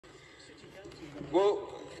Well,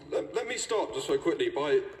 let me start just so quickly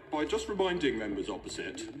by just reminding members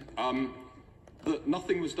opposite that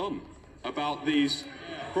nothing was done about these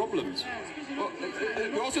problems. Well,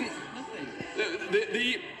 it wasn't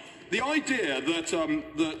the idea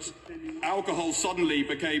that alcohol suddenly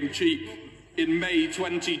became cheap in May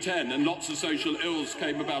 2010 and lots of social ills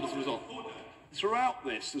came about as a result. Throughout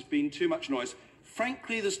this, there's been too much noise.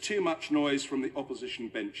 Frankly, there's too much noise from the opposition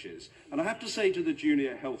benches. And I have to say to the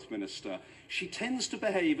junior health minister, she tends to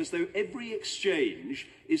behave as though every exchange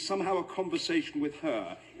is somehow a conversation with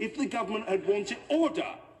her. If the government had wanted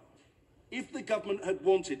order, if the government had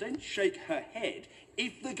wanted, don't shake her head,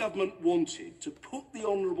 if the government wanted to put the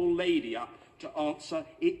Honourable Lady up to answer,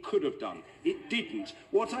 it could have done. It didn't.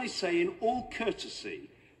 What I say in all courtesy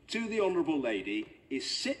to the Honourable Lady is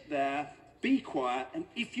sit there, be quiet, and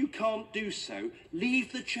if you can't do so,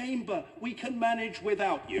 leave the chamber. We can manage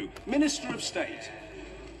without you. Minister of State.